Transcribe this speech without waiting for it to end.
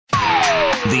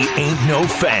Ain't No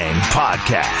Fang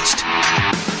podcast.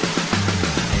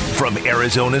 From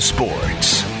Arizona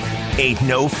Sports, Ain't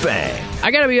No Fang.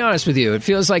 I got to be honest with you. It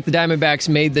feels like the Diamondbacks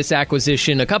made this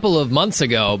acquisition a couple of months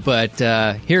ago, but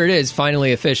here it is,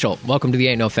 finally official. Welcome to the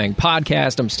Ain't No Fang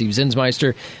podcast. I'm Steve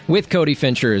Zinsmeister with Cody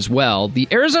Fincher as well. The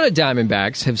Arizona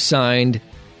Diamondbacks have signed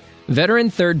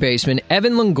veteran third baseman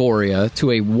Evan Longoria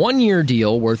to a one-year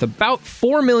deal worth about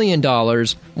 $4 million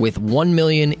with $1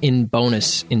 million in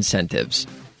bonus incentives.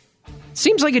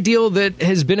 Seems like a deal that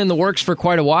has been in the works for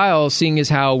quite a while, seeing as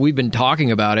how we've been talking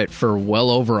about it for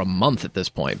well over a month at this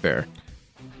point, Bear.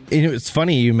 It's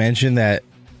funny you mentioned that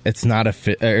it's not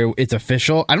it's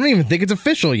official. I don't even think it's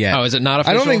official yet. Oh, is it not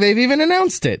official? I don't think they've even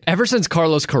announced it. Ever since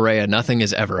Carlos Correa, nothing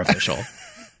is ever official.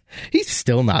 He's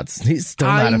still not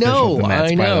official with the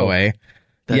Mets, by the way.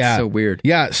 That's so weird.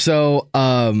 Yeah, so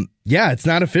it's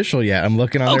not official yet. I'm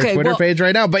looking on their Twitter page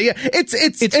right now, but yeah, it's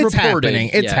happening.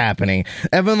 It's happening.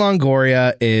 Evan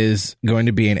Longoria is going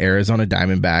to be an Arizona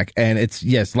Diamondback, and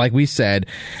it's like we said,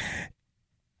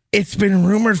 it's been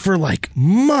rumored for like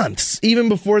months, even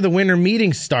before the winter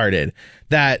meeting started,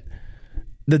 that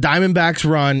the Diamondbacks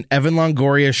run Evan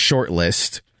Longoria's short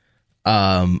list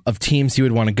of teams he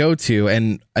would want to go to,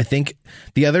 and I think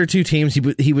the other two teams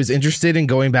he was interested in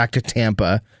going back to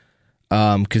Tampa,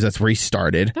 because that's where he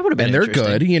started. That would have been and they're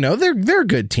good. They're a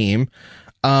good team.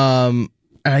 And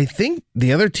I think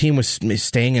the other team was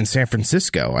staying in San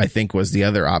Francisco, I think was the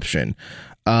other option.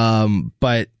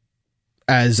 But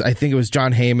as I think it was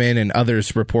John Heyman and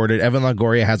others reported, Evan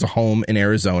Longoria has a home in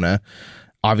Arizona.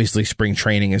 Obviously, spring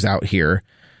training is out here.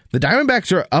 The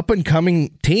Diamondbacks are an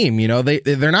up-and-coming team.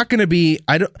 They're not going to be...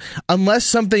 unless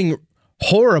something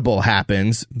horrible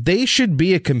happens, they should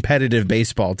be a competitive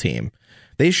baseball team.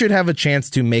 They should have a chance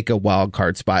to make a wild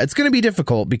card spot. It's going to be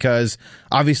difficult because,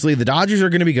 obviously, the Dodgers are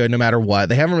going to be good no matter what.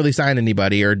 They haven't really signed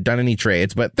anybody or done any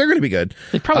trades, but they're going to be good.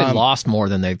 They probably lost more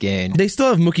than they've gained. They still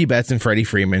have Mookie Betts and Freddie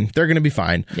Freeman. They're going to be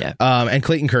fine. Yeah. And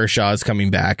Clayton Kershaw is coming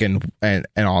back and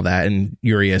all that, and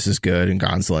Urias is good, and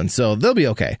Gonsolin, so they'll be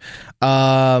okay.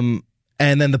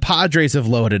 And then the Padres have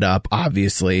loaded up,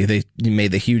 obviously. They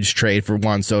made the huge trade for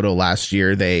Juan Soto last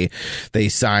year. They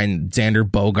signed Xander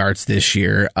Bogaerts this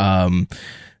year.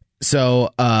 So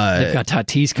they've got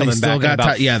Tatis coming back in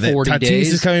about 40 Tatis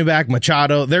days. is coming back.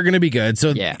 Machado, they're going to be good.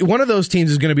 So one of those teams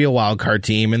is going to be a wild card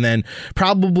team, and then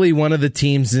probably one of the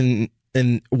teams in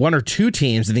one or two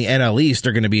teams in the NL East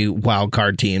are going to be wild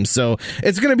card teams. So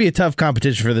it's going to be a tough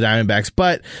competition for the Diamondbacks.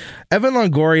 But Evan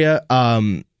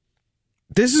Longoria,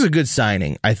 this is a good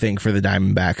signing, I think, for the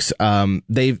Diamondbacks.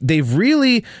 They've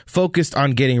really focused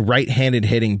on getting right-handed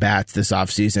hitting bats this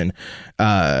offseason.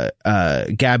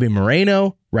 Gabby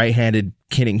Moreno, right-handed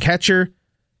hitting catcher.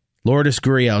 Lourdes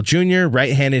Gurriel Jr.,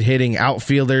 right-handed hitting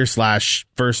outfielder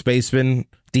 / first baseman,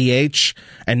 DH.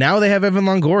 And now they have Evan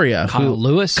Longoria. Kyle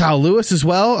Lewis as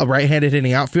well, a right-handed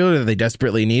hitting outfielder that they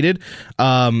desperately needed.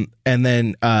 And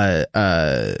then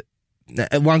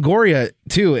Longoria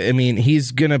too. I mean,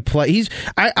 he's gonna play.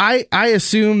 I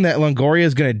assume that Longoria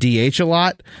is gonna DH a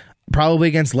lot, probably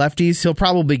against lefties. He'll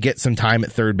probably get some time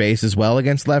at third base as well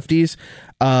against lefties.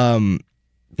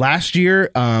 Last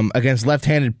year, against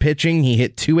left-handed pitching, he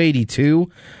hit .282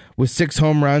 with 6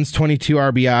 home runs, 22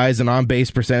 RBIs, an on-base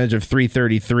percentage of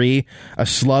 .333, a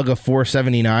slug of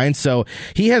 .479. So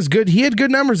he had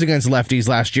good numbers against lefties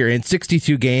last year in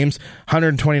 62 games,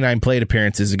 129 plate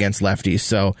appearances against lefties.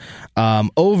 So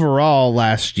overall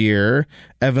last year,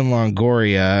 Evan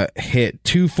Longoria hit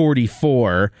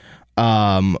 .244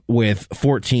 with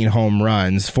 14 home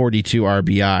runs, 42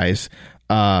 RBIs.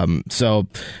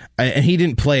 And he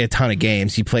didn't play a ton of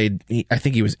games. I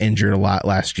think he was injured a lot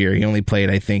last year. He only played,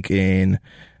 I think, in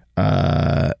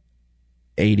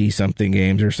 80-something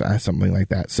games or something like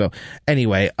that. So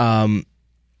anyway, I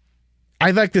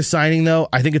like this signing, though.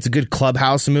 I think it's a good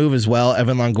clubhouse move as well.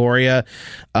 Evan Longoria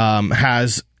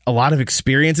has a lot of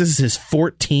experience. This is his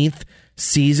 14th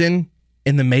season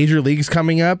in the major leagues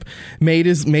coming up. Made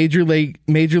his major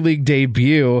league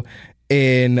debut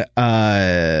in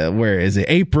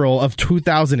April of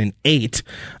 2008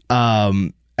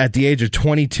 at the age of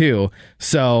 22.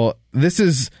 So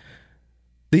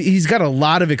he's got a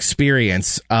lot of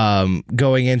experience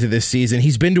going into this season.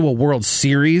 He's been to a World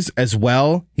Series as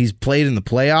well. He's played in the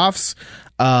playoffs.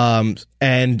 And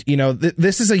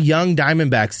this is a young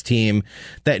Diamondbacks team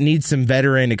that needs some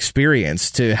veteran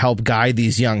experience to help guide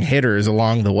these young hitters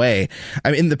along the way.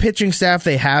 I mean, the pitching staff,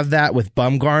 they have that with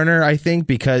Bumgarner, I think,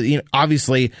 because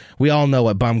obviously we all know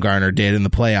what Bumgarner did in the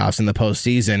playoffs in the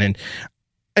postseason, and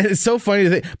And it's so funny to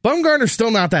think Bumgarner's still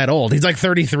not that old. He's like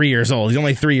 33 years old. He's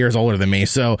only 3 years older than me.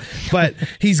 So, but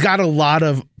he's got a lot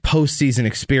of postseason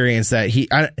experience that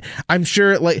I'm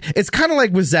sure, like, it's kind of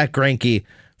like with Zach Greinke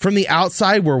from the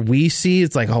outside where we see,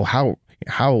 it's like, oh, how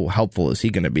helpful is he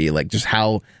going to be? Like, just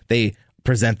how they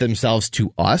present themselves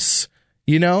to us,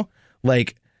 you know,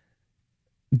 like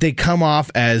they come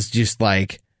off as just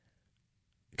like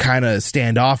kind of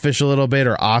standoffish a little bit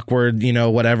or awkward, you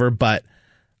know, whatever. But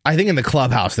I think in the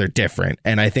clubhouse, they're different.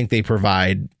 And I think they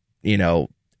provide, you know,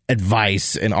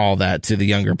 advice and all that to the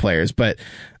younger players. But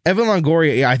Evan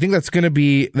Longoria, yeah, I think that's going to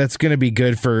be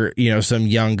good for, you know, some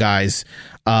young guys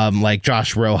like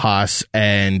Josh Rojas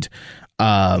and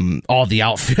all the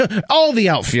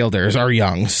outfielders are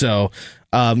young. So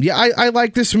yeah, I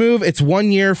like this move. It's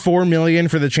 1 year, $4 million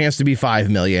for the chance to be $5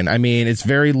 million. I mean, it's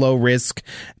very low risk,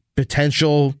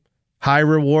 potential high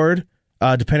reward.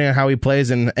 Depending on how he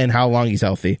plays and how long he's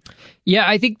healthy. Yeah,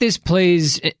 I think this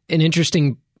plays an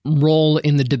interesting role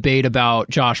in the debate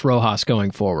about Josh Rojas going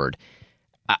forward.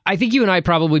 I think you and I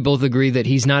probably both agree that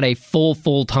he's not a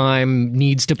full-time,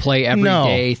 needs to play every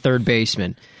day third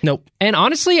baseman. Nope. And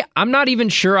honestly, I'm not even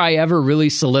sure I ever really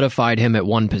solidified him at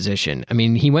one position. I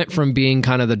mean, he went from being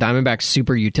kind of the Diamondbacks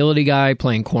super utility guy,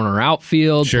 playing corner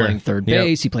outfield, playing third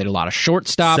base. He played a lot of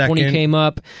shortstop when he came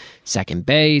up, second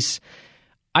base.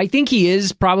 I think he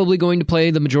is probably going to play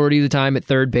the majority of the time at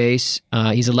third base.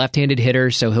 He's a left-handed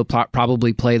hitter, so he'll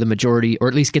probably play the majority, or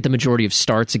at least get the majority of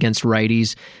starts against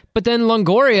righties. But then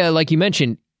Longoria, like you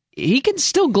mentioned, he can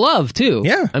still glove too.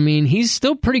 Yeah, I mean, he's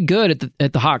still pretty good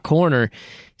at the hot corner.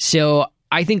 So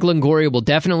I think Longoria will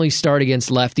definitely start against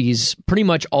lefties pretty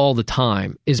much all the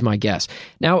time, is my guess.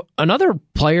 Now, another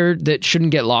player that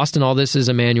shouldn't get lost in all this is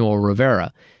Emmanuel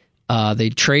Rivera. They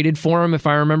traded for him, if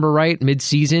I remember right,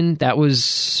 mid-season. It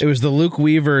was the Luke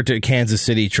Weaver to Kansas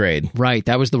City trade. Right,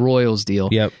 that was the Royals deal.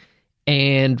 Yep.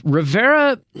 And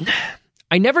Rivera,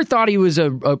 I never thought he was a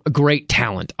great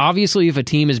talent. Obviously, if a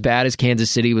team as bad as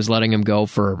Kansas City was letting him go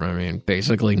for, I mean,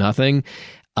 basically nothing,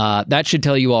 that should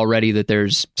tell you already that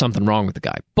there's something wrong with the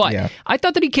guy. But I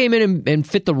thought that he came in and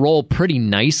fit the role pretty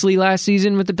nicely last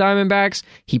season with the Diamondbacks.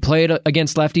 He played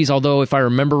against lefties, although if I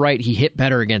remember right, he hit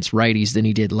better against righties than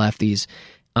he did lefties.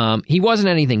 He wasn't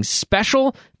anything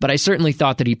special, but I certainly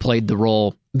thought that he played the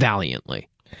role valiantly.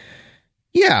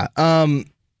 Yeah.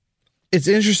 It's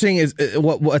interesting is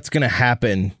what's going to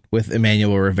happen with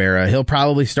Emmanuel Rivera. He'll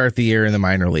probably start the year in the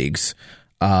minor leagues.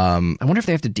 I wonder if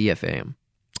they have to DFA him.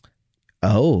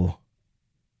 Oh,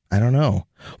 I don't know.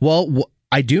 Well,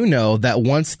 I do know that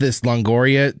once this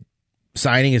Longoria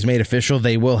signing is made official,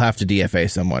 they will have to DFA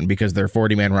someone because their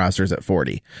 40-man roster is at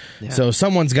 40. Yeah. So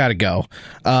someone's got to go.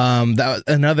 That's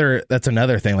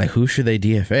another thing. Like, who should they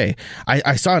DFA?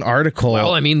 I saw an article.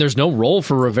 Well, I mean, there's no role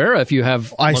for Rivera if you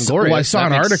have Longoria. I saw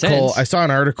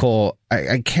an article.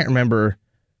 I can't remember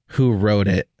who wrote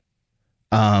it.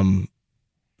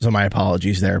 So my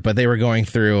apologies there. But they were going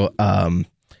through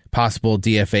possible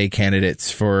DFA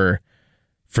candidates for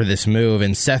this move,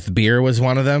 and Seth Beer was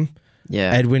one of them.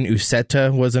 Yeah. Edwin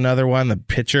Uceta was another one, the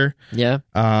pitcher. Yeah.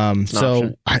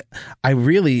 So I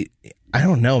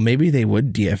don't know. Maybe they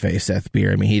would DFA Seth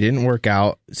Beer. I mean, he didn't work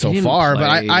out so far,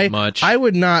 but I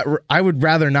would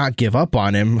rather not give up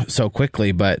on him so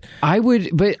quickly, but I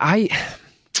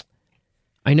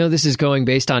know this is going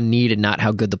based on need and not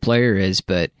how good the player is,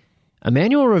 but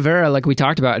Emmanuel Rivera, like we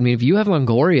talked about, I mean, if you have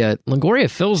Longoria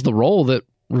fills the role that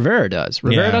Rivera does.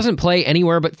 Rivera doesn't play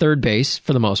anywhere but third base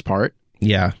for the most part.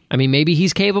 Yeah. I mean, maybe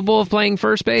he's capable of playing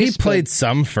first base. He played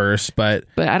some first, but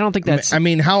I don't think that's... I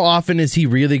mean, how often is he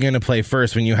really going to play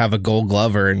first when you have a Gold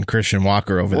Glover and Christian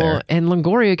Walker over there? And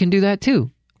Longoria can do that too.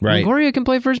 Right. Longoria can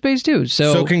play first base too.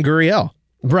 So can Gurriel.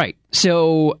 Right.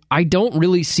 So I don't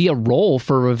really see a role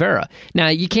for Rivera. Now,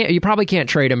 you probably can't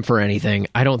trade him for anything.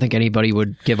 I don't think anybody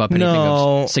would give up anything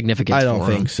of significance for him. I don't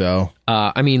think so.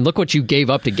 I mean, look what you gave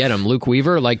up to get him. Luke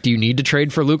Weaver, like, do you need to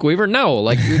trade for Luke Weaver? No,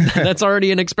 like, that's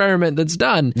already an experiment that's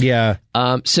done. Yeah.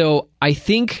 So I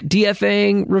think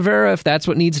DFAing Rivera, if that's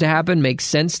what needs to happen, makes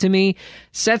sense to me.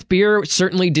 Seth Beer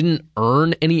certainly didn't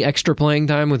earn any extra playing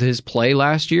time with his play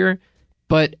last year,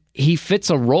 but he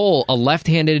fits a role, a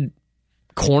left-handed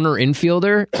corner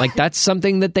infielder. Like, that's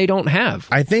something that they don't have.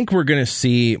 I think we're going to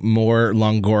see more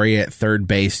Longoria at third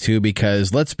base too,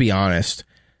 because let's be honest,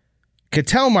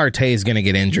 Ketel Marte is going to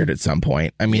get injured at some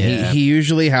point. I mean, he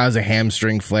usually has a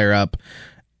hamstring flare up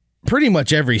pretty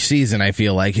much every season. I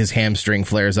feel like his hamstring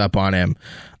flares up on him.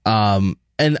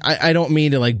 And I don't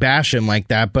mean to like bash him like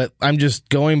that, but I'm just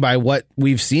going by what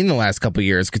we've seen the last couple of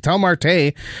years. Ketel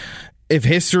Marte, if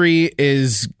history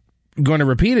is going to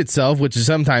repeat itself, which it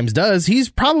sometimes does, he's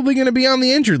probably going to be on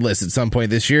the injured list at some point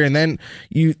this year. And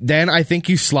then I think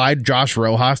you slide Josh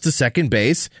Rojas to second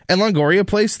base and Longoria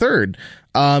plays third.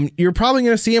 You're probably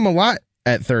going to see him a lot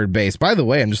at third base. By the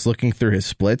way, I'm just looking through his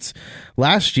splits.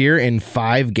 Last year in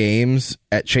 5 games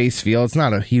at Chase Field, it's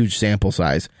not a huge sample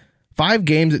size. 5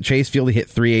 games at Chase Field, he hit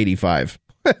 385.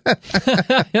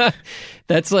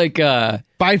 That's like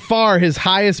by far his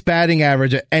highest batting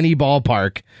average at any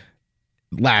ballpark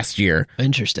last year.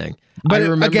 Interesting. But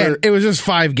again, it was just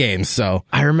 5 games, so.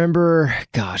 I remember,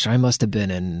 gosh, I must have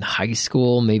been in high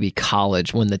school, maybe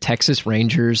college, when the Texas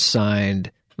Rangers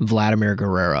signed Vladimir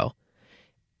Guerrero.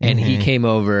 And he came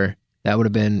over. That would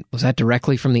have been, was that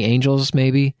directly from the Angels,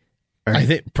 maybe? Or, I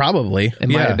think probably. It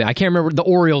might have been. I can't remember. The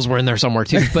Orioles were in there somewhere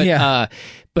too. But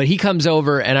but he comes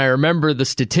over, and I remember the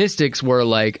statistics were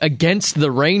like against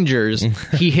the Rangers,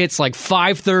 he hits like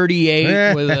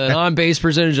 538 with an on-base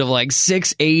percentage of like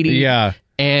 680. Yeah.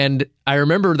 And I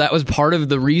remember that was part of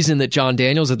the reason that John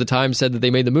Daniels at the time said that they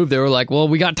made the move. They were like, well,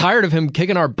 we got tired of him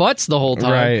kicking our butts the whole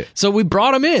time. Right. So we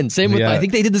brought him in. Same with, I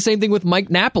think they did the same thing with Mike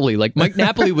Napoli. Like, Mike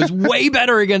Napoli was way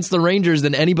better against the Rangers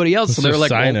than anybody else. So they were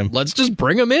like, well, let's just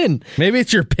bring him in. Maybe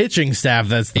it's your pitching staff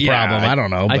that's the problem. I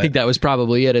don't know. I think that was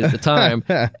probably it at the time.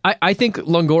 I think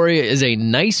Longoria is a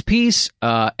nice piece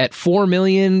at $4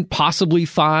 million, possibly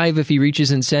 $5 million if he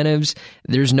reaches incentives.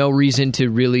 There's no reason to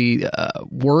really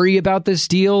worry about this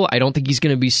deal. I don't think he's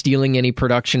going to be stealing any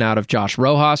production out of Josh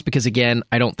Rojas because, again,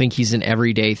 I don't think he's an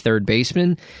everyday third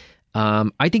baseman.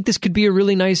 I think this could be a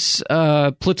really nice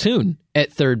platoon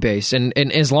at third base. And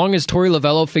as long as Torey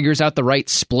Lovello figures out the right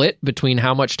split between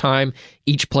how much time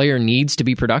each player needs to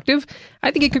be productive,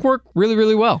 I think it could work really,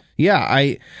 really well. Yeah,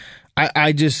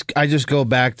 I just go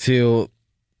back to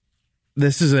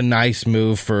this is a nice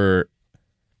move for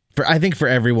I think for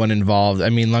everyone involved. I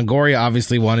mean, Longoria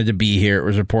obviously wanted to be here. It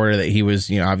was reported that he was,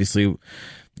 obviously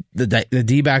the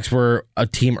D-backs were a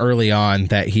team early on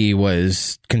that he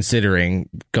was considering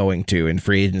going to in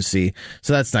free agency.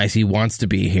 So that's nice. He wants to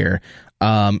be here.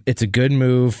 It's a good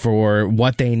move for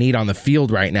what they need on the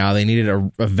field right now. They needed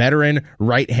a veteran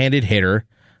right-handed hitter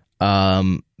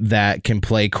that can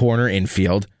play corner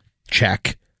infield.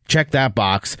 Check that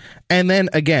box. And then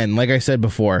again, like I said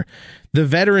before, the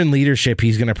veteran leadership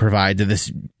he's going to provide to this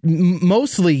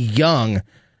mostly young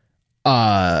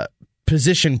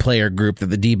position player group that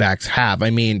the D-backs have. I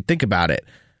mean, think about it.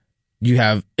 You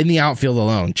have in the outfield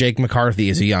alone, Jake McCarthy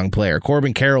is a young player.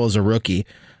 Corbin Carroll is a rookie.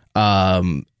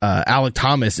 Alec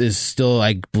Thomas is still,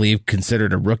 I believe,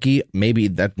 considered a rookie. Maybe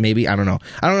I don't know.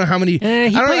 I don't know how many. I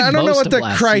don't know what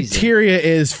the criteria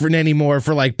is for anymore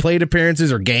for like plate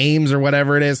appearances or games or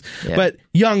whatever it is. Yeah. But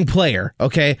young player,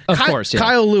 okay. Of course, yeah.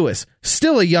 Kyle Lewis,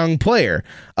 still a young player.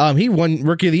 He won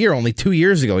Rookie of the Year only 2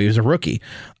 years ago. He was a rookie.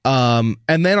 And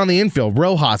then on the infield,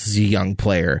 Rojas is a young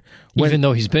player. Even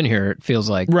though he's been here, it feels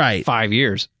like 5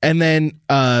 years. And then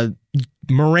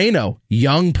Moreno,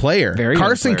 young player.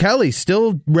 Carson Kelly,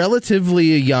 still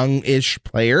relatively a young-ish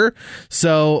player.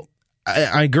 So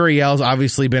Gurriel's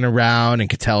obviously been around, and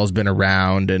Ketel's been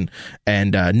around, and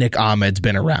Nick Ahmed's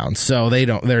been around. So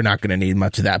they're not going to need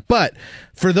much of that. But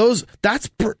for those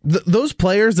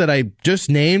players that I just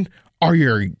named are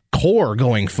your core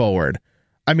going forward.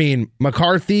 I mean,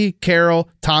 McCarthy, Carroll,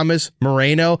 Thomas,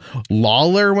 Moreno,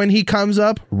 Lawler when he comes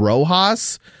up,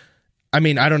 Rojas. I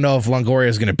mean, I don't know if Longoria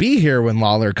is going to be here when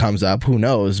Lawler comes up. Who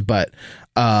knows? But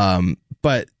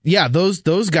yeah,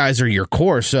 those guys are your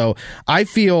core. So I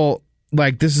feel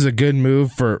like this is a good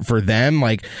move for them.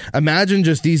 Like, imagine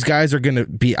just these guys are going to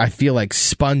be, I feel like,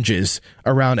 sponges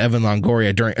around Evan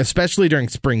Longoria especially during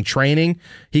spring training.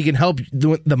 He can help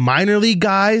the minor league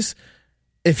guys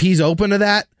if he's open to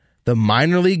that. The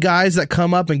minor league guys that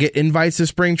come up and get invites to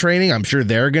spring training, I'm sure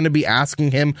they're going to be asking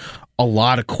him a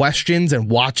lot of questions and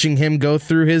watching him go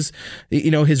through his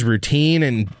routine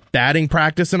and batting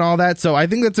practice and all that. So I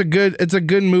think it's a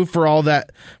good move for all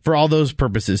those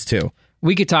purposes too.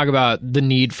 We could talk about the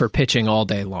need for pitching all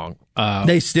day long.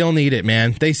 They still need it,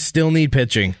 man. They still need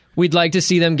pitching. We'd like to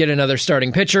see them get another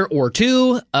starting pitcher or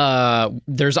two.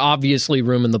 There's obviously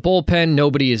room in the bullpen.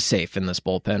 Nobody is safe in this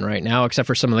bullpen right now, except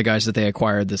for some of the guys that they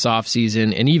acquired this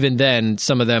offseason. And even then,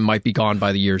 some of them might be gone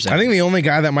by the year's end. I think the only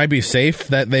guy that might be safe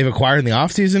that they've acquired in the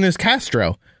offseason is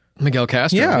Castro. Miguel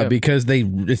Castro. Yeah, because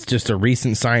it's just a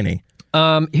recent signing.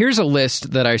 Here's a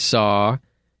list that I saw.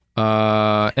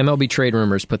 MLB Trade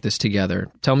Rumors put this together.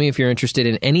 Tell me if you're interested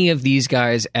in any of these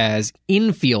guys as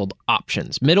infield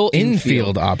options, middle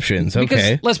infield options. Okay,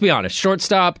 because let's be honest,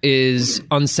 shortstop is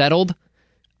unsettled.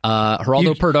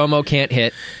 Geraldo Perdomo can't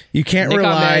hit. You can't Nick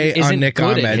rely Ahmed on Nick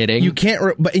good at Ahmed. hitting. You can't,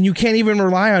 and you can't even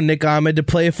rely on Nick Ahmed to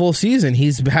play a full season.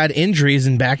 He's had injuries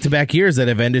in back-to-back years that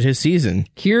have ended his season.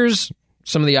 Here's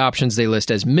some of the options they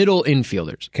list as middle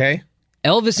infielders. Okay.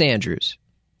 Elvis Andrus,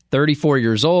 34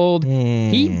 years old.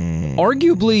 He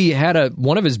arguably had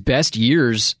one of his best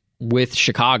years with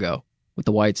Chicago, with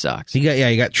the White Sox. He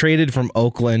got traded from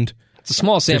Oakland. It's a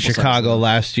small to sample Chicago size.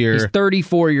 last year. He's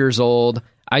 34 years old.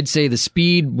 I'd say the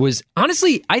speed was,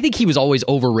 honestly, I think he was always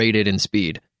overrated in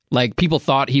speed. Like, people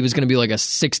thought he was going to be like a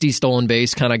 60 stolen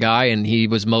base kind of guy, and he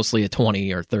was mostly a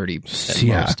 20 or 30 at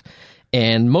most.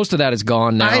 And most of that is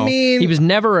gone now. I mean, he was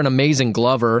never an amazing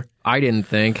glover, I didn't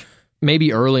think.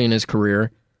 Maybe early in his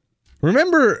career.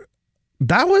 Remember,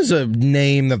 that was a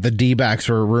name that the D-backs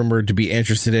were rumored to be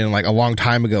interested in like a long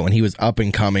time ago when he was up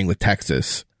and coming with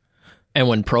Texas. And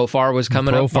when Profar was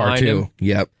coming up behind him.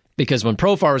 Yep. Because when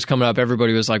Profar was coming up,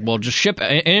 everybody was like, well, just ship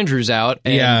Andrews out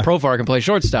and Profar can play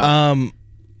shortstop.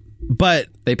 But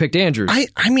they picked Andrews.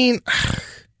 I mean,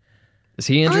 is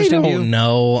he interesting to you? I don't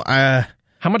know.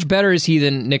 How much better is he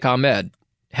than Nick Ahmed?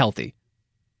 Healthy.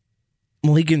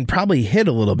 Well, he can probably hit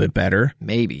a little bit better.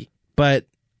 Maybe. But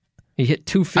he hit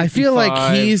 255. I feel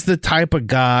like he's the type of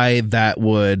guy that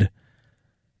would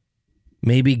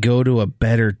maybe go to a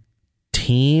better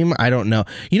team. I don't know.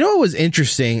 You know what was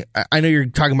interesting? I know you're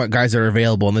talking about guys that are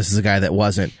available, and this is a guy that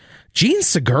wasn't. Gene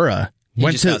Segura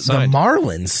went to the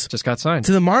Marlins. Just got signed.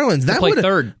 To the Marlins. To play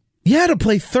third. Yeah, to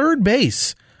play third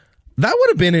base. That would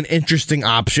have been an interesting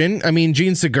option. I mean,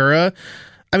 Gene Segura,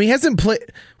 he hasn't played.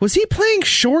 Was he playing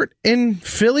short in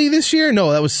Philly this year?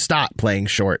 No, that was Stott playing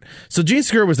short. So Gene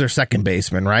Segura was their second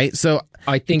baseman, right? So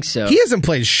I think so. He hasn't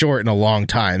played short in a long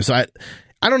time. So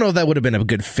I don't know if that would have been a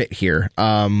good fit here.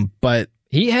 But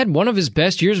he had one of his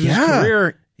best years of his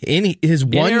career in his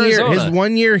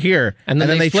 1 year here, and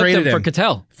then they traded him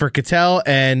for Cattell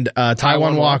and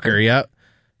Taijuan Walker. Yep.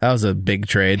 That was a big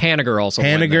trade.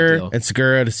 Haniger and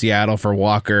Segura to Seattle for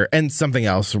Walker and something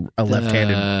else, a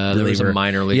left-handed reliever. There was a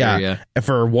minor leaguer,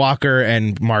 for Walker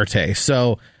and Marte.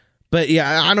 So, but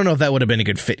yeah, I don't know if that would have been a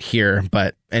good fit here.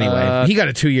 But anyway, he got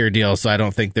a 2-year deal, so I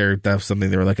don't think that's something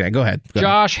they were looking at. Go ahead.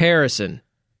 Josh Harrison,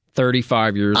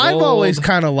 35 years old. I've always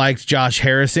kind of liked Josh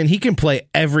Harrison. He can play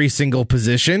every single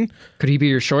position. Could he be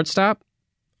your shortstop?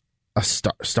 A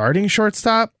starting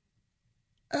shortstop?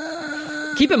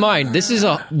 Keep in mind,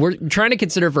 we're trying to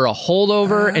consider for a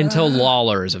holdover until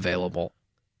Lawler is available.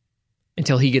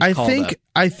 Until he gets called up.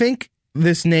 I think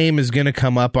this name is going to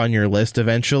come up on your list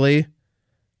eventually.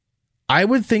 I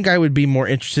would think I would be more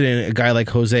interested in a guy like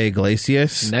Jose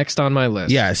Iglesias. Next on my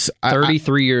list. Yes.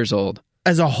 33 years old.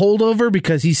 As a holdover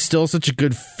because he's still such a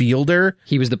good fielder.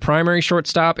 He was the primary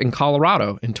shortstop in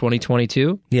Colorado in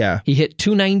 2022. Yeah. He hit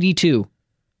 292,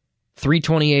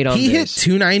 328 on base. He hit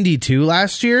 292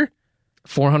 last year?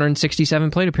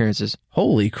 467 plate appearances.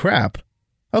 Holy crap.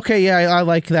 Okay, yeah, I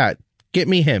like that. Get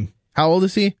me him. How old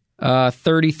is he?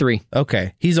 33.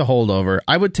 Okay, he's a holdover.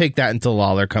 I would take that until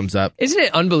Lawler comes up. Isn't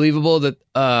it unbelievable that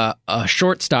a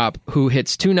shortstop who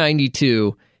hits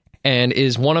 292 and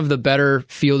is one of the better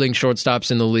fielding shortstops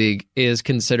in the league is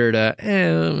considered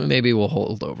maybe we'll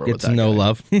hold over with that. It's no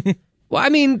love. Well, I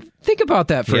mean, think about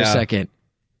that for a second.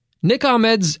 Nick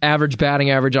Ahmed's average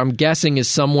batting average, I'm guessing, is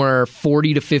somewhere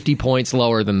 40 to 50 points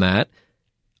lower than that.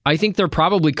 I think they're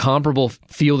probably comparable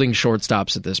fielding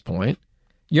shortstops at this point.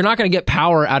 You're not going to get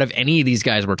power out of any of these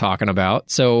guys we're talking about.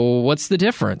 So what's the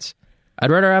difference? I'd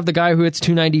rather have the guy who hits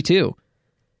 292.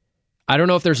 I don't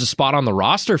know if there's a spot on the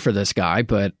roster for this guy,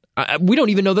 but we don't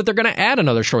even know that they're going to add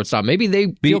another shortstop. Maybe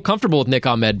they feel comfortable with Nick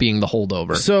Ahmed being the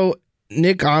holdover. So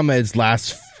Nick Ahmed's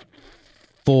last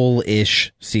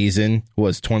full-ish season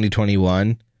was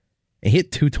 2021. He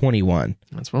hit 221.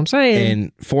 That's what I'm saying.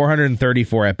 And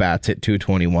 434 at-bats, hit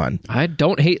 221. I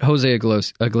don't hate Jose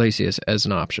Iglesias as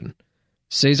an option.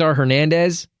 Cesar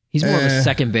Hernandez, he's more of a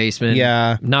second baseman.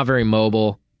 Yeah. Not very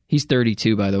mobile. He's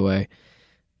 32, by the way.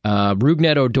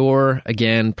 Rougned Odor,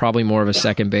 again, probably more of a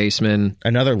second baseman.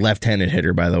 Another left-handed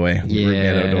hitter, by the way. Yeah.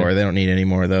 Rougned Odor. They don't need any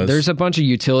more of those. There's a bunch of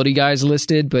utility guys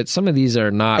listed, but some of these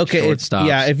are not shortstops.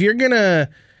 Yeah,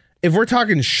 if we're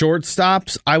talking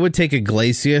shortstops, I would take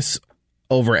Iglesias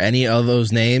over any of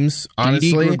those names,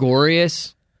 honestly. Didi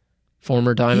Gregorius,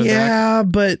 former Diamondback. Yeah,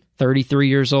 but 33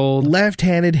 years old.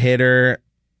 Left-handed hitter.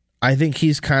 I think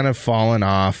he's kind of fallen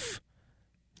off.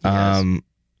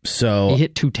 So he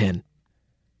hit 210.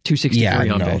 263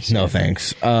 on base. No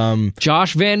thanks.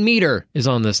 Josh Van Meter is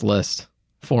on this list.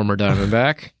 Former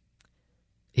Diamondback.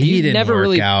 He didn't never work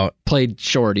really out. Played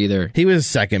short either. He was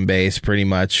second base pretty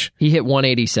much. He hit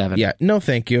 187. Yeah, no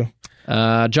thank you.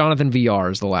 Jonathan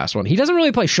VR is the last one. He doesn't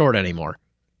really play short anymore.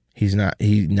 He's not.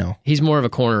 No. He's more of a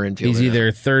corner infielder. He's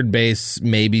either third base,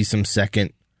 maybe some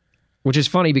second. Which is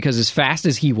funny because as fast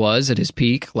as he was at his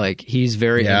peak, like he's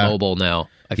very immobile now.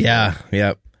 I feel like.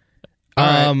 Yep.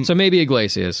 All right, so maybe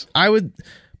Iglesias. I would,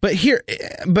 but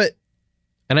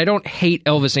and I don't hate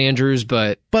Elvis Andrus,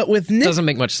 but with Nick, doesn't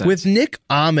make much sense. With Nick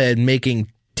Ahmed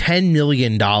making $10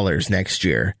 million next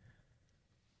year,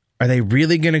 are they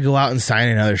really going to go out and sign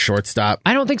another shortstop?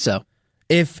 I don't think so.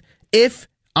 If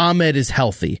Ahmed is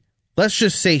healthy, let's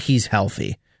just say he's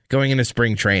healthy going into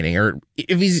spring training, or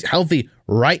if he's healthy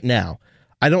right now,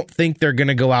 I don't think they're going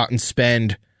to go out and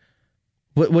spend.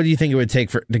 What do you think it would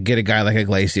take to get a guy like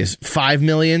Iglesias? $5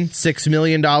 million, $6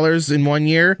 million in 1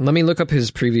 year? Let me look up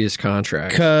his previous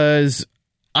contract. Because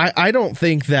I don't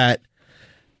think with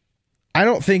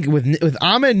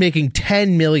Ahmed making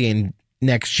 $10 million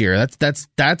next year,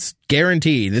 that's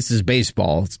guaranteed. This is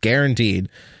baseball. It's guaranteed.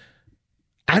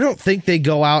 I don't think they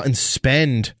go out and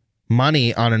spend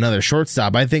money on another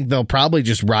shortstop. I think they'll probably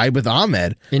just ride with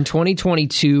Ahmed. In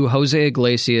 2022, Jose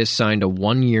Iglesias signed a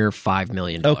 1-year, $5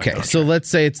 million contract. So let's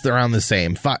say it's around the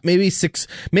same. Maybe $6.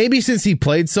 Maybe since he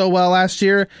played so well last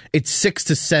year, it's $6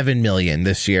 to $7 million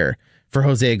this year for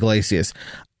Jose Iglesias.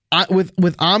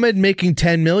 With Ahmed making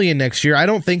 $10 million next year, I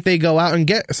don't think they go out and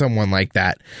get someone like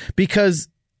that, because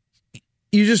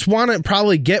you just want to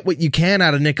probably get what you can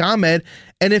out of Nick Ahmed.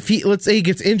 And if let's say he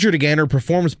gets injured again or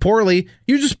performs poorly,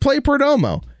 you just play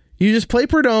Perdomo.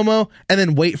 And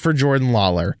then wait for Jordan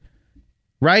Lawler.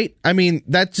 Right? I mean,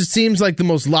 that just seems like the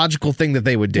most logical thing that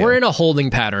they would do. We're in a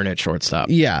holding pattern at shortstop.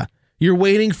 Yeah. You're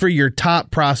waiting for your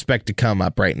top prospect to come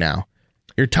up right now.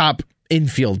 Your top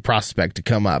infield prospect to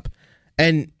come up.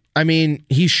 And, I mean,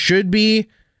 he should be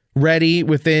ready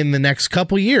within the next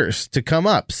couple years to come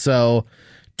up. So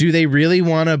do they really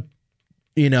want to,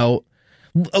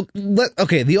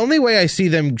 okay, the only way I see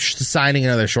them signing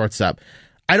another shortstop,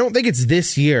 I don't think it's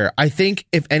this year. I think,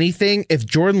 if anything, if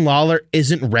Jordan Lawler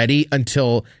isn't ready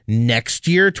until next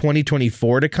year,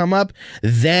 2024, to come up,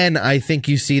 then I think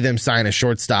you see them sign a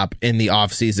shortstop in the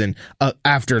offseason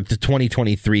after the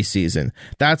 2023 season.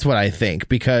 That's what I think,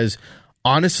 because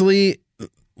honestly,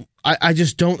 I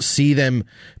just don't see them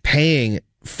paying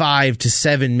 $5 to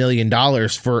 $7 million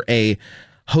for a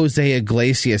Jose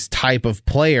Iglesias type of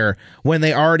player when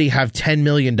they already have $10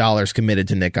 million committed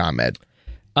to Nick Ahmed.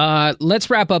 Let's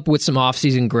wrap up with some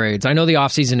offseason grades. I know the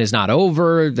offseason is not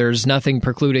over. There's nothing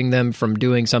precluding them from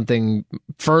doing something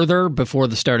further before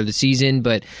the start of the season,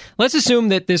 but let's assume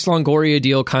that this Longoria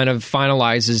deal kind of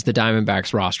finalizes the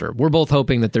Diamondbacks roster. We're both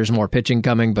hoping that there's more pitching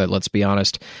coming, but let's be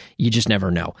honest, you just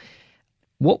never know.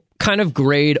 What kind of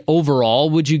grade overall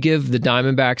would you give the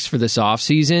Diamondbacks for this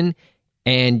offseason?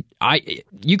 And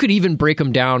you could even break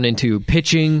them down into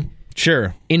pitching,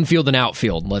 sure, infield and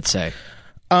outfield, let's say.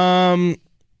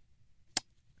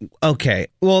 Okay.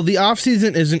 Well, the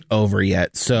offseason isn't over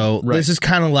yet, so right. This is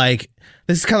kind of like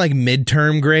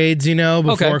midterm grades,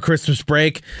 before Christmas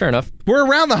break. Fair enough. We're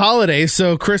around the holidays,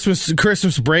 so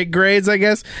Christmas break grades, I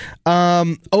guess.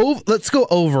 Let's go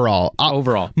overall.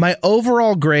 My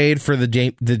overall grade for the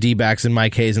D-backs in my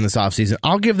case in this offseason,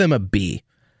 I'll give them a B,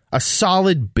 a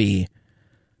solid B.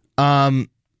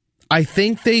 I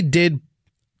think they did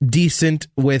decent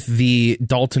with the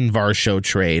Dalton Varsho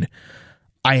trade.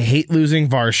 I hate losing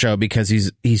Varsho because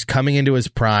he's coming into his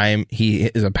prime. He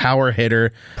is a power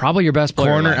hitter, probably your best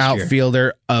player, corner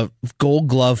outfielder, a Gold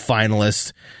Glove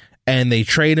finalist, and they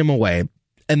trade him away,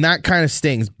 and that kind of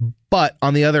stings. But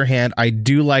on the other hand, I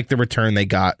do like the return they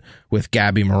got with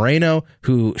Gabby Moreno,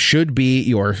 who should be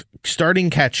your starting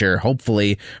catcher,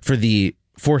 hopefully for the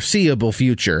foreseeable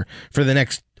future, for the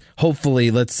next, hopefully,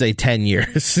 let's say 10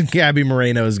 years. Gabby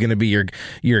Moreno is going to be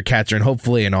your catcher and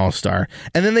hopefully an all-star.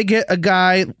 And then they get a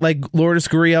guy like Lourdes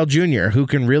Gurriel Jr., who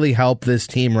can really help this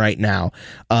team right now.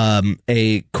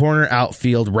 A corner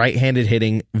outfield, right-handed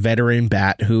hitting veteran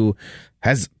bat who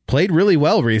has played really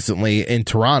well recently in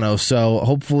Toronto. So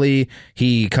hopefully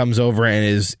he comes over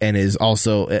and is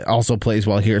also plays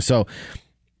well here. So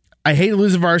I hate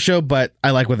losing Varsho, but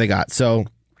I like what they got. So,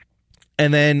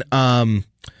 and then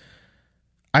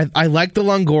I like the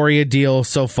Longoria deal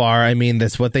so far. I mean,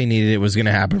 that's what they needed. It was going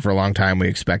to happen for a long time. We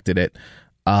expected it.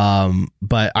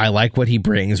 But I like what he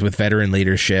brings with veteran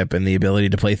leadership and the ability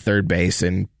to play third base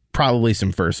and probably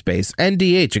some first base and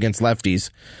DH against lefties.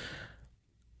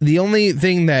 The only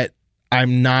thing that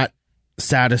I'm not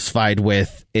satisfied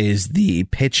with is the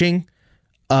pitching.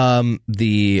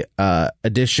 The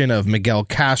addition of Miguel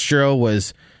Castro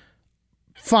was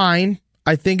fine.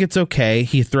 I think it's okay.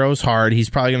 He throws hard. He's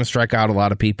probably going to strike out a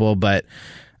lot of people, but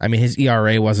I mean, his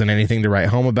ERA wasn't anything to write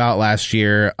home about last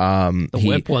year. The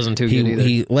whip wasn't too good either.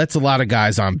 He lets a lot of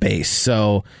guys on base.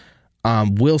 So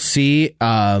we'll see.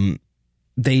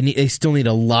 They still need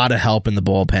a lot of help in the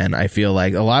bullpen. I feel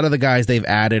like a lot of the guys they've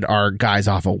added are guys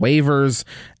off of waivers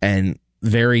and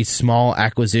very small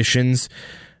acquisitions.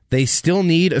 They still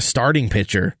need a starting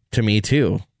pitcher, to me,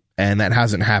 too. And that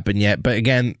hasn't happened yet. But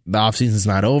again, the offseason's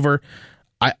not over.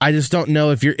 I just don't know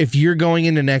if you're going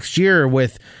into next year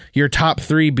with your top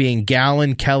three being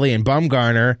Gallen, Kelly, and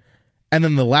Bumgarner, and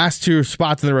then the last two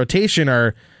spots in the rotation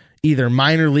are either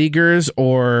minor leaguers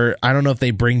or I don't know if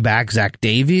they bring back Zach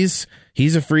Davies.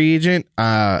 He's a free agent.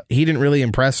 He didn't really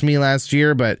impress me last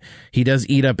year, but he does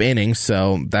eat up innings,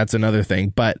 so that's another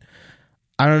thing. But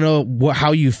I don't know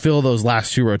how you fill those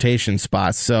last two rotation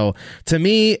spots. So to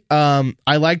me,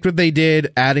 I liked what they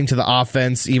did adding to the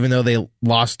offense, even though they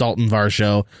lost Dalton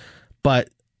Varsho. But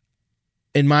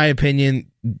in my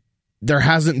opinion, there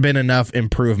hasn't been enough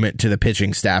improvement to the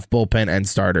pitching staff, bullpen, and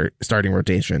starting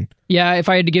rotation. Yeah, if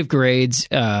I had to give grades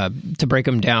to break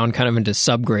them down kind of into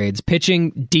subgrades,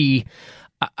 pitching, D.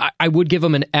 I would give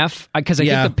them an F because I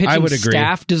think the pitching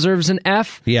staff deserves an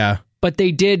F. Yeah. But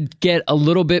they did get a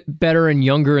little bit better and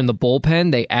younger in the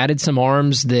bullpen. They added some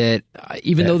arms that,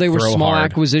 even though they were small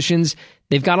acquisitions,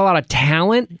 they've got a lot of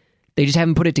talent. They just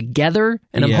haven't put it together.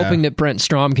 And I'm hoping that Brent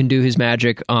Strom can do his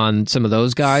magic on some of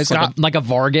those guys, like a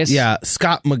Vargas. Yeah,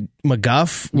 Scott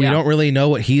McGuff. We don't really know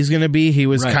what he's going to be. He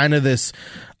was kind of this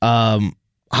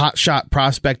hotshot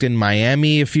prospect in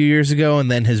Miami a few years ago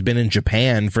and then has been in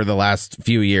Japan for the last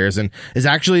few years and has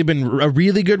actually been a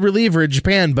really good reliever in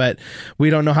Japan, but we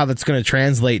don't know how that's going to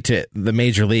translate to the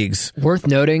major leagues. Worth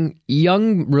noting,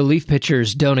 young relief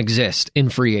pitchers don't exist in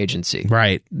free agency.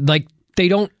 Right. Like, they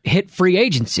don't hit free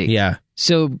agency. Yeah.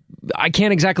 So I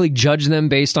can't exactly judge them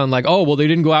based on like, oh, well, they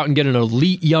didn't go out and get an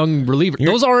elite young reliever.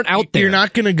 Those aren't out there. You're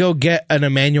not going to go get an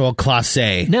Emmanuel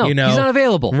Clase. No, he's not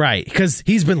available. Right, because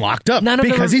he's been locked up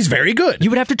because he's very good. You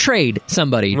would have to trade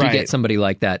somebody to get somebody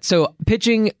like that. So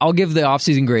pitching, I'll give the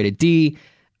offseason grade a D.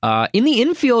 In the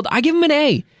infield, I give him an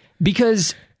A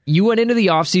because you went into the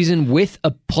offseason with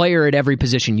a player at every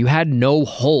position. You had no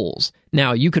holes.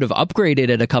 Now, you could have upgraded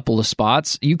at a couple of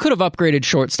spots. You could have upgraded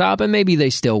shortstop, and maybe they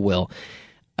still will.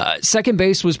 Second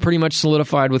base was pretty much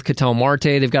solidified with Ketel Marte.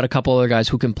 They've got a couple other guys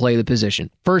who can play the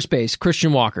position. First base,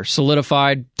 Christian Walker,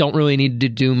 solidified. Don't really need to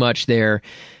do much there.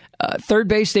 Third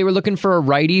base, they were looking for a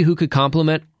righty who could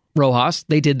complement Rojas.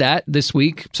 They did that this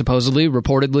week, supposedly,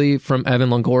 reportedly, from Evan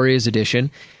Longoria's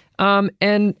addition.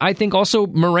 And I think also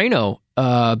Moreno,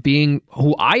 being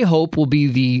who I hope will be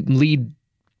the lead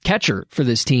catcher for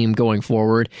this team going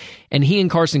forward. And he and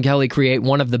Carson Kelly create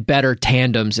one of the better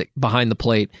tandems behind the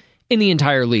plate in the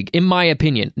entire league, in my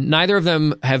opinion. Neither of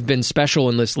them have been special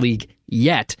in this league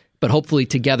yet, but hopefully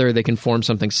together they can form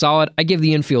something solid. I give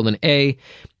the infield an A.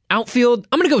 Outfield,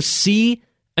 I'm going to go C.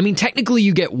 I mean, technically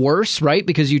you get worse, right?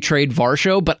 Because you trade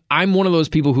Varsho, but I'm one of those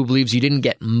people who believes you didn't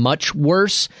get much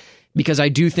worse because I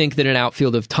do think that an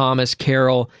outfield of Thomas,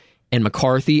 Carroll, and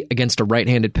McCarthy against a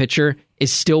right-handed pitcher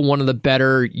is still one of the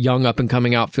better young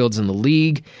up-and-coming outfields in the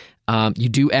league. You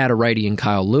do add a righty in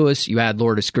Kyle Lewis. You add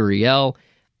Lourdes Gurriel.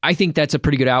 I think that's a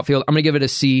pretty good outfield. I'm going to give it a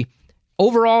C.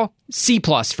 Overall, C+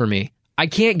 for me. I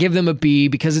can't give them a B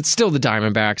because it's still the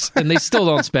Diamondbacks, and they still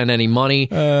don't spend any money.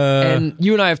 And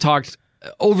you and I have talked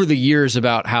over the years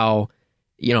about how,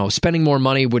 you know, spending more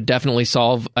money would definitely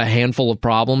solve a handful of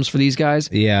problems for these guys.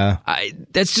 Yeah.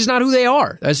 That's just not who they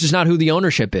are. That's just not who the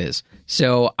ownership is.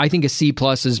 So I think a C+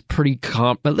 is pretty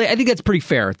I think that's pretty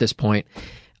fair at this point.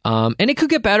 And it could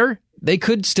get better. They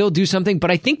could still do something, but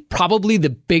I think probably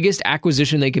the biggest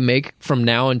acquisition they can make from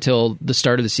now until the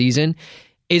start of the season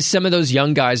is some of those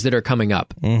young guys that are coming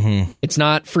up. Mm-hmm. It's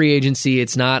not free agency.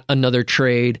 It's not another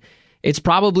trade. It's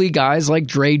probably guys like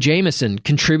Dre Jameson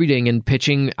contributing and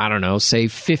pitching, I don't know, say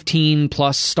 15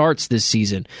 plus starts this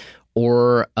season.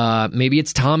 Or maybe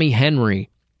it's Tommy Henry.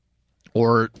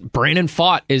 Or Brandon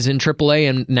Pfaadt is in AAA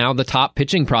and now the top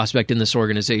pitching prospect in this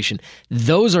organization.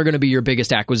 Those are going to be your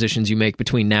biggest acquisitions you make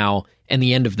between now and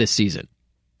the end of this season.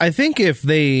 I think if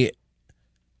they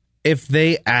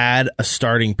add a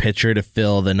starting pitcher to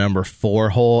fill the number 4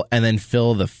 hole and then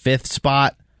fill the 5th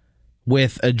spot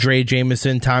with a Dre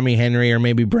Jameson, Tommy Henry, or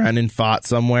maybe Brandon Pfaadt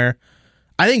somewhere,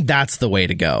 I think that's the way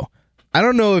to go. I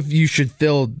don't know if you should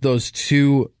fill those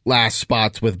 2 last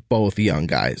spots with both young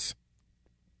guys.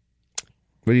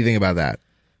 What do you think about that?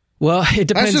 Well, it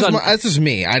depends that's just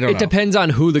me. I don't know. It depends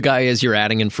on who the guy is you're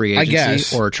adding in free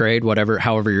agency or a trade,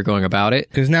 however you're going about it.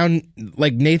 Because now,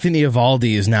 like, Nathan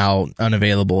Eovaldi is now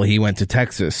unavailable. He went to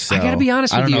Texas. So I got to be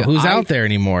honest with you. I don't know who's out there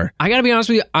anymore. I got to be honest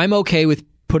with you. I'm okay with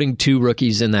putting 2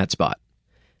 rookies in that spot.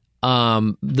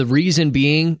 The reason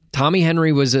being, Tommy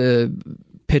Henry was a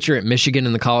pitcher at Michigan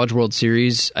in the College World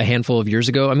Series a handful of years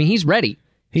ago. I mean, he's ready.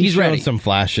 He's ready. Some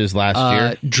flashes last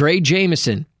year. Dre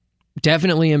Jameson,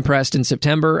 definitely impressed in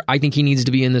September. I think he needs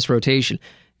to be in this rotation.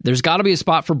 There's got to be a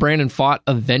spot for Brandon Pfaadt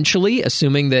eventually,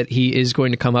 assuming that he is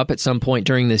going to come up at some point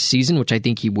during this season, which I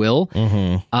think he will.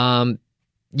 Mm-hmm.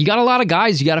 You got a lot of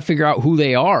guys. You got to figure out who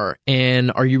they are.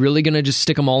 And are you really going to just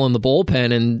stick them all in the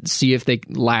bullpen and see if they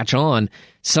latch on?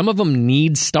 Some of them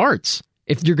need starts.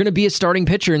 If you're going to be a starting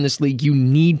pitcher in this league, you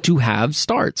need to have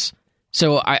starts.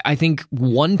 So I think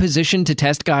one position to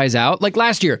test guys out, like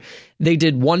last year, they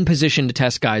did one position to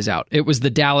test guys out. It was the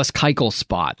Dallas Keuchel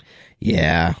spot.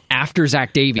 Yeah. After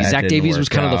Zach Davies. Zach Davies was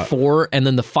kind of the 4, and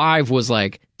then the 5 was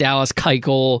like Dallas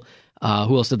Keuchel.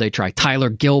 Who else did they try? Tyler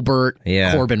Gilbert,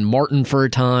 Corbin Martin for a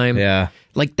time. Yeah.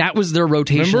 Like that was their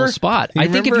rotational spot. I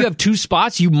think if you have 2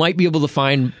 spots, you might be able to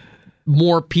find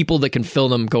more people that can fill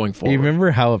them going forward. You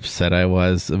remember how upset I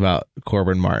was about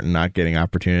Corbin Martin not getting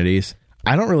opportunities?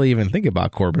 I don't really even think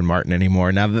about Corbin Martin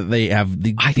anymore now that they have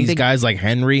these guys like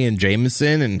Henry and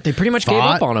Jameson, and they pretty much gave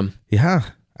up on him. Yeah.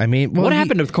 I mean, what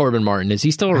happened with Corbin Martin? Is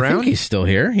he still around? I think he's still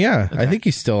here. Yeah. Okay. I think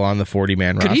he's still on the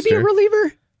 40-man roster. Could he be a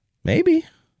reliever? Maybe.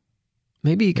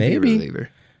 Maybe he could be a reliever.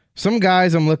 Some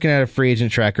guys, I'm looking at a free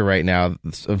agent tracker right now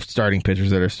of starting pitchers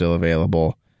that are still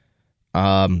available.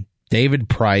 David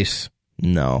Price,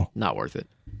 no. Not worth it.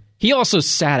 He also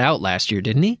sat out last year,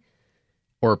 didn't he?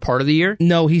 Or part of the year?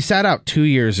 No, he sat out 2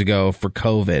 years ago for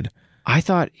COVID. I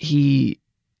thought he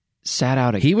sat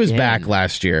out again. He was back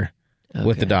last year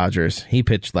with the Dodgers. He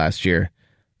pitched last year.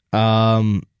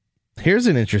 Here's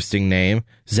an interesting name.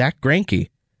 Zach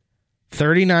Greinke,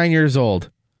 39 years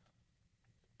old.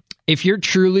 If you're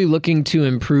truly looking to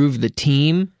improve the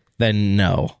team, then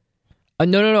no.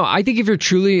 No. I think if you're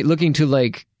truly looking to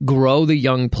like grow the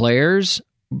young players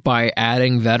by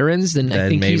adding veterans, then I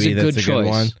think he's a good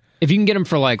choice. If you can get him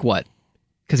for like what?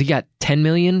 Because he got $10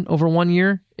 million over 1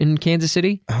 year in Kansas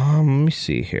City. Let me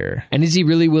see here. And is he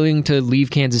really willing to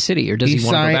leave Kansas City, or does he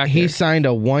want to go back there? He signed a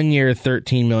 1-year,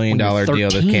 $13 million deal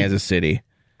with Kansas City.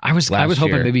 I was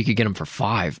hoping maybe you could get him for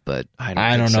 5, but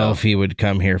I don't know if he would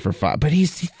come here for 5. But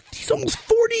he's almost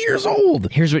 40 years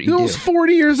old. Here's what you do. He's almost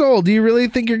 40 years old. Do you really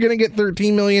think you're going to get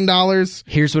 $13 million?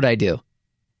 Here's what I do.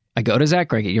 I go to Zach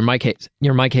Greinke. You're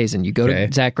Mike Hazen. You go to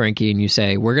Zach Greinke and you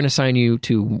say, we're going to sign you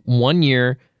to 1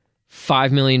 year,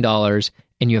 $5 million,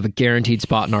 and you have a guaranteed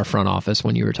spot in our front office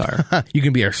when you retire. You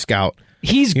can be our scout.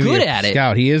 He's good at it.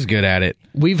 Scout. He is good at it.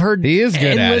 We've heard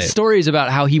endless stories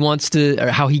about how he wants to,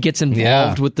 or how he gets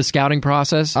involved with the scouting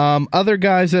process. Other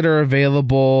guys that are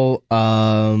available,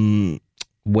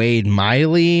 Wade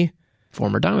Miley,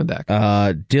 former Diamondback,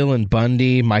 Dylan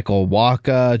Bundy, Michael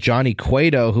Wacha, Johnny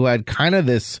Cueto, who had kind of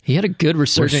this... He had a good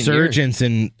resurgence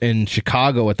in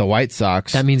Chicago with the White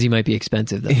Sox. That means he might be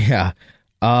expensive, though. Yeah.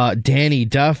 Danny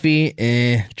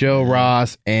Duffy, Joe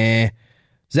Ross,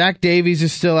 Zach Davies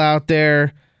is still out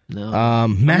there. No,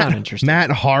 I'm not interested.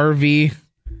 Matt Harvey.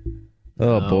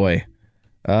 Oh, boy.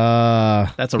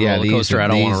 That's a roller coaster I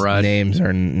don't want to ride. Names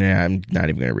are... Nah, I'm not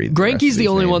even going to read Greinke's the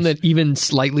only one that even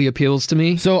slightly appeals to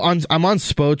me. So I'm on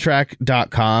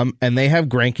Spotrac.com, and they have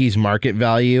Greinke's market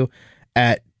value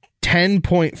at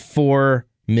 $10.4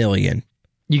 million.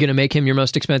 You going to make him your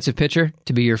most expensive pitcher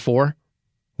to be your 4?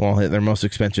 Well, their most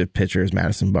expensive pitcher is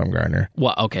Madison Bumgarner.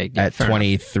 Well, okay. Yeah, at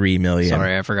 $23 million.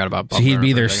 Sorry, I forgot about Bumgarner. So he'd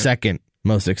be their second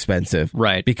most expensive.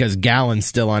 Right. Because Gallen's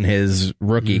still on his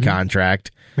rookie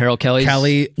contract. Merrill Kelly,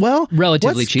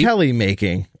 relatively cheap. What's Kelly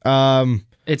making?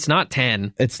 It's not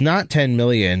 10. It's not $10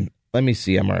 million. Let me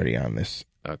see. I'm already on this.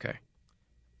 Okay.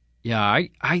 Yeah,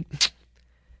 I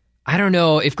don't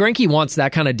know. If Greinke wants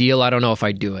that kind of deal, I don't know if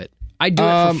I'd do it. I'd do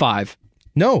it for 5.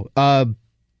 No.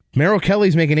 Merrill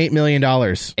Kelly's making $8 million.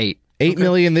 $8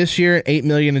 million this year, $8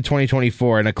 million in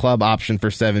 2024, and a club option for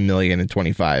 $7 million in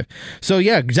 25. So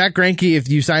yeah, Zach Greinke, if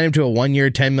you sign him to a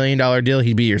 1-year, $10 million deal,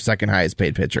 he'd be your second highest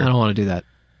paid pitcher. I don't want to do that.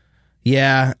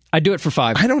 Yeah, I'd do it for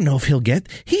 5. I don't know if he'll get.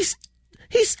 He's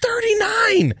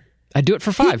 39. I'd do it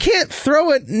for 5. He can't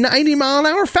throw a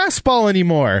 90-mile-an-hour fastball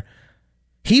anymore.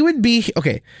 He would be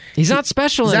okay. He's not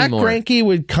special anymore. Zach Greinke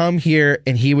would come here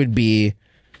and he would be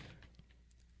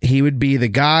the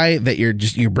guy that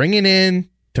you're bringing in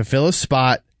to fill a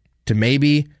spot, to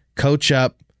maybe coach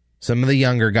up some of the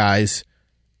younger guys,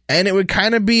 and it would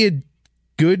kind of be a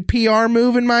good PR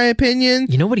move in my opinion.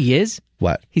 You know what he is?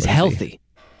 What? He's healthy.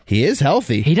 He is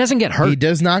healthy. He doesn't get hurt. He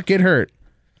does not get hurt.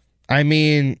 I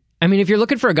mean, if you're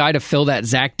looking for a guy to fill that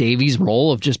Zach Davies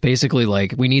role of just basically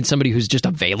like, we need somebody who's just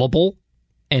available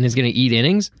and is going to eat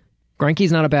innings,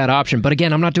 Greinke's not a bad option. But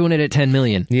again, I'm not doing it at $10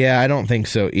 million. Yeah, I don't think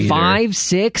so either. 5,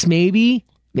 6, maybe.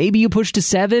 Maybe you push to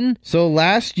 7. So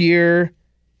last year,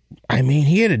 I mean,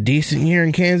 he had a decent year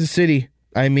in Kansas City.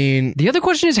 I mean, the other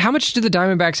question is, how much do the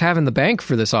Diamondbacks have in the bank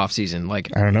for this offseason? Like,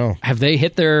 I don't know. Have they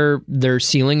hit their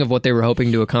ceiling of what they were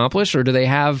hoping to accomplish, or do they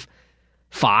have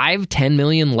 $5-10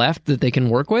 million left that they can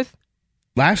work with?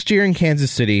 Last year in Kansas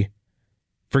City,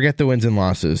 forget the wins and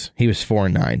losses, he was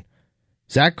 4-9.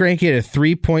 Zach Greinke had a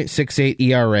 3.68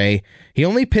 ERA. He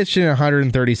only pitched in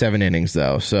 137 innings,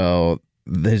 though, so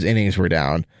his innings were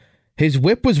down. His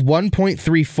whip was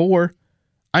 1.34.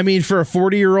 I mean, for a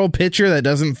 40-year-old pitcher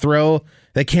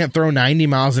that can't throw 90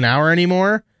 miles an hour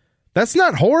anymore, that's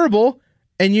not horrible.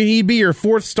 And he'd be your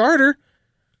 4th starter.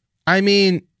 I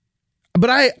mean, but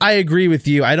I agree with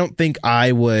you. I don't think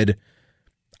I would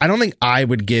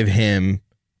give him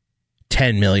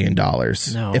 $10 million.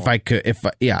 No. If I could,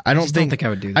 I don't think I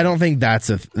would do that. I don't think that's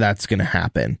going to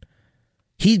happen.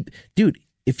 Dude,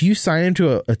 if you sign him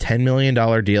to a $10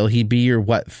 million deal, he'd be your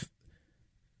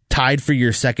tied for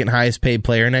your 2nd highest paid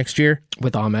player next year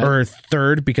with Ahmed, or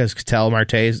 3rd because Ketel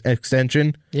Marte's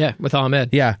extension. Yeah, with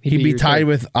Ahmed. Yeah, he'd be tied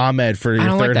with Ahmed for your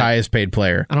 3rd highest paid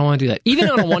player. I don't want to do that. Even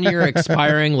on a 1-year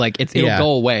expiring, like it'll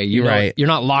go away. Right. You're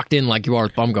not locked in like you are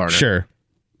with Bumgarner. Sure,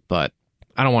 but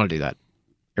I don't want to do that.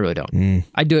 I really don't.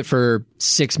 I'd do it for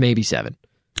 6, maybe 7.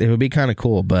 It would be kind of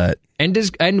cool, but and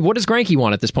what does Greinke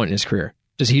want at this point in his career?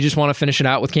 Does he just want to finish it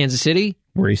out with Kansas City,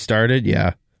 where he started?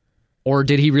 Yeah. Or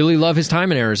did he really love his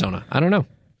time in Arizona? I don't know.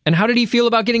 And how did he feel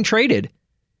about getting traded?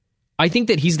 I think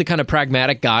that he's the kind of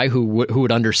pragmatic guy who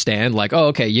would understand, like, oh,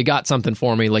 okay, you got something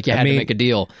for me, like you had to make a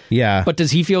deal. Yeah. But does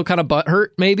he feel kind of butthurt,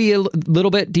 maybe a little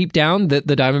bit deep down, that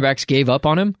the Diamondbacks gave up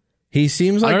on him? He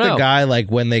seems like the guy, like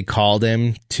when they called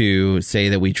him to say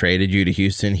that we traded you to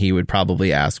Houston, he would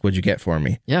probably ask, what'd you get for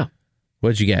me? Yeah.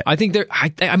 What'd you get? I think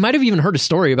I might have even heard a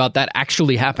story about that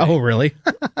actually happening. Oh, really?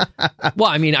 Well,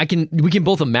 I mean, we can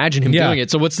both imagine him doing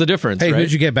it. So what's the difference? Hey, right?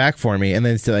 who'd you get back for me? And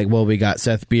then it's like, well, we got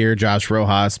Seth Beer, Josh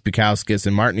Rojas, Bukowskis,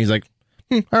 and Martin. He's like,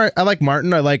 all right, I like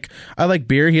Martin. I like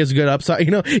Beer. He has a good upside.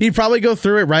 He'd probably go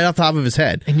through it right off the top of his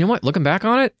head. And you know what? Looking back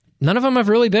on it, none of them have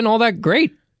really been all that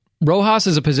great. Rojas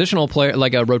is a positional player,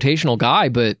 like a rotational guy,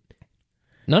 but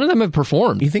none of them have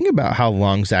performed. You think about how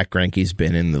long Zach Greinke's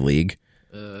been in the league.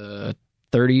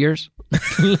 30 years?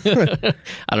 I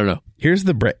don't know. Here's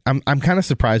the break. I'm kind of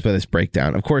surprised by this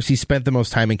breakdown. Of course, he spent the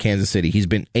most time in Kansas City. He's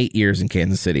been 8 years in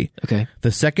Kansas City. Okay. The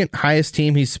 2nd highest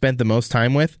team he's spent the most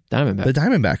time with? Diamondbacks. The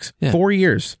Diamondbacks. Yeah. 4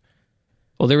 years.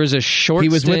 Well, there was a short He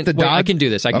was stint. with the Dodgers. I can do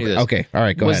this. Okay. All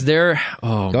right. Go ahead. Was there...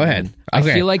 Oh, go ahead. I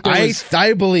feel like there was...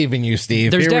 I believe in you,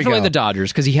 Steve. There's Here definitely the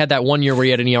Dodgers, because he had that 1 year where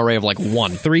he had an ERA of like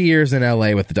 1. 3 years in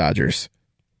L.A. with the Dodgers.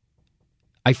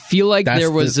 I feel like there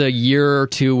was a year or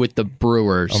 2 with the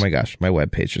Brewers. Oh my gosh, my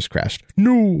webpage just crashed.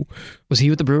 No. Was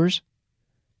he with the Brewers?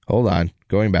 Hold on.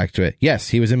 Going back to it. Yes,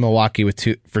 he was in Milwaukee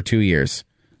for 2 years.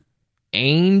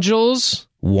 Angels?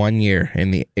 1 year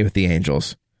with the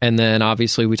Angels. And then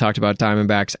obviously we talked about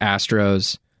Diamondbacks,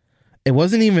 Astros. It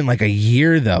wasn't even like a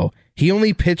year though. He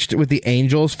only pitched with the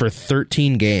Angels for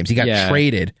 13 games. He got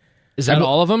traded. Is that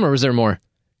all of them, or was there more?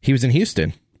 He was in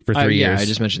Houston for 3 years. Yeah, I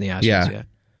just mentioned the Astros. Yeah.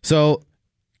 So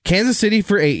Kansas City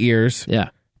for 8 years. Yeah.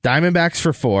 Diamondbacks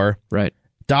for 4. Right.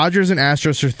 Dodgers and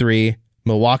Astros for 3.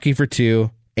 Milwaukee for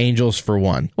 2. Angels for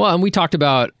 1. Well, and we talked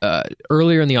about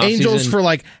earlier in the offseason. Angels for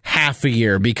like half a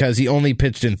year because he only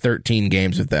pitched in 13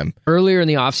 games with them. Earlier in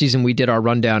the offseason, we did our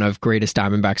rundown of greatest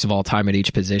Diamondbacks of all time at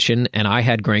each position, and I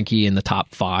had Greinke in the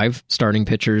top 5 starting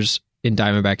pitchers in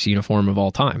Diamondbacks uniform of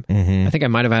all time. Mm-hmm. I think I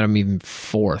might have had him even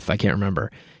 4th. I can't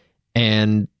remember.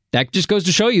 And that just goes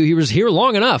to show you he was here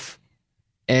long enough,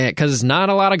 because not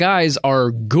a lot of guys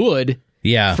are good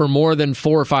for more than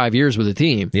 4 or 5 years with a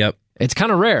team. Yep. It's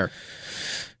kind of rare.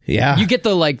 Yeah. You get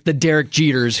the Derek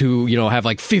Jeters who, have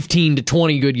like 15 to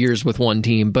 20 good years with one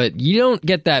team, but you don't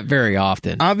get that very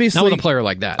often. Obviously, not with a player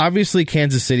like that. Obviously,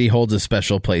 Kansas City holds a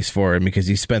special place for him because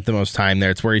he spent the most time there.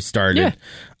 It's where he started.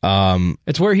 Yeah.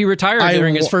 It's where he retired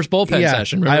during his first bullpen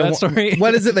session. Remember that story?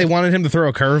 What is it? They wanted him to throw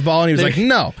a curveball, and he was like,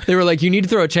 no. They were like, you need to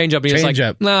throw a changeup. And he was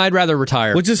like, no, I'd rather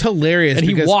retire. Which is hilarious. And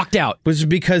he walked out. Which is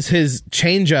because his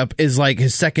changeup is like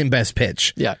his second best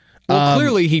pitch. Yeah. Well,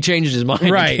 clearly he changed his mind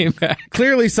and came back.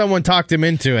 Clearly someone talked him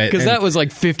into it. Because that was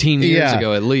like 15 years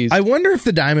ago at least. I wonder if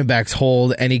the Diamondbacks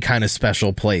hold any kind of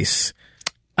special place.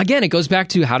 Again, it goes back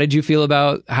to how did you feel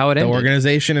about how it ended? The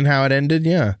organization and how it ended,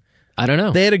 yeah. I don't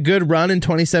know. They had a good run in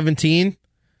 2017.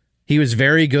 He was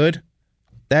very good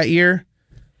that year.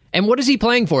 And what is he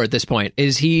playing for at this point?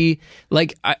 Is he,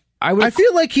 like, I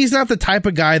feel like he's not the type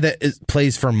of guy that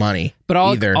plays for money. But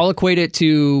either. I'll equate it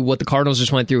to what the Cardinals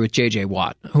just went through with J.J.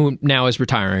 Watt, who now is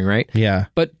retiring, right? Yeah.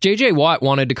 But J.J. Watt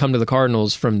wanted to come to the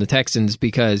Cardinals from the Texans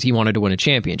because he wanted to win a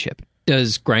championship.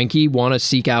 Does Greinke want to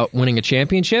seek out winning a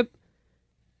championship?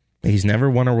 He's never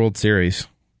won a World Series.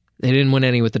 They didn't win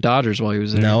any with the Dodgers while he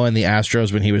was there. No, and the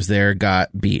Astros, when he was there, got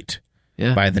beat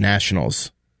by the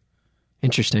Nationals.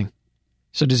 Interesting.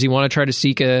 So does he want to try to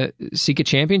seek a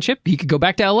championship? He could go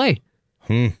back to L.A.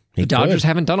 The Dodgers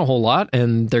haven't done a whole lot,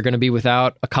 and they're going to be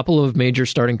without a couple of major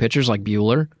starting pitchers like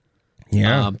Buehler.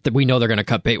 Yeah. We know they're going to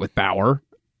cut bait with Bauer.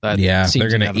 That seems they're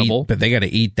going to inevitable. eat, but they got to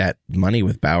eat that money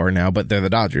with Bauer now, but they're the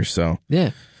Dodgers, so.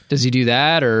 Yeah. Does he do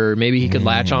that, or maybe he could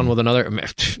latch on with another?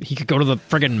 He could go to the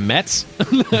friggin' Mets.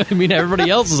 I mean, everybody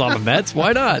else is on the Mets.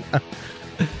 Why not?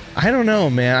 I don't know,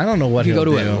 man. I don't know what he could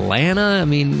he'll go to do. Atlanta. I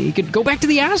mean, he could go back to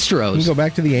the Astros. He can go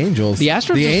back to the Angels. The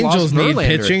Astros the just Angels lost need Verlander.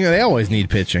 pitching. They always need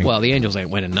pitching. Well, the Angels ain't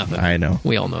winning nothing. I know.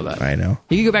 We all know that. I know.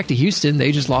 He could go back to Houston.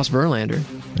 They just lost Verlander.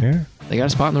 Yeah. They got a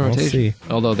spot in the rotation. see.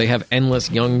 Although they have endless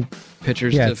young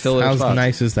pitchers to fill their spots. How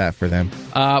nice is that for them?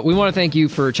 We want to thank you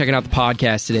for checking out the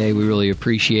podcast today. We really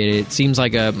appreciate it. It seems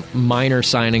like a minor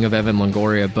signing of Evan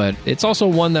Longoria, but it's also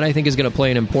one that I think is going to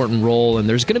play an important role, and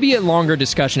there's going to be a longer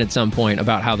discussion at some point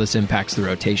about how this impacts the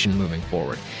rotation moving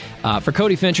forward. For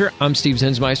Cody Fincher, I'm Steve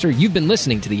Zinsmeister. You've been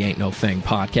listening to the Ain't No Fang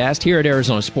podcast here at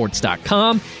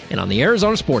ArizonaSports.com and on the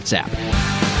Arizona Sports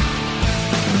app.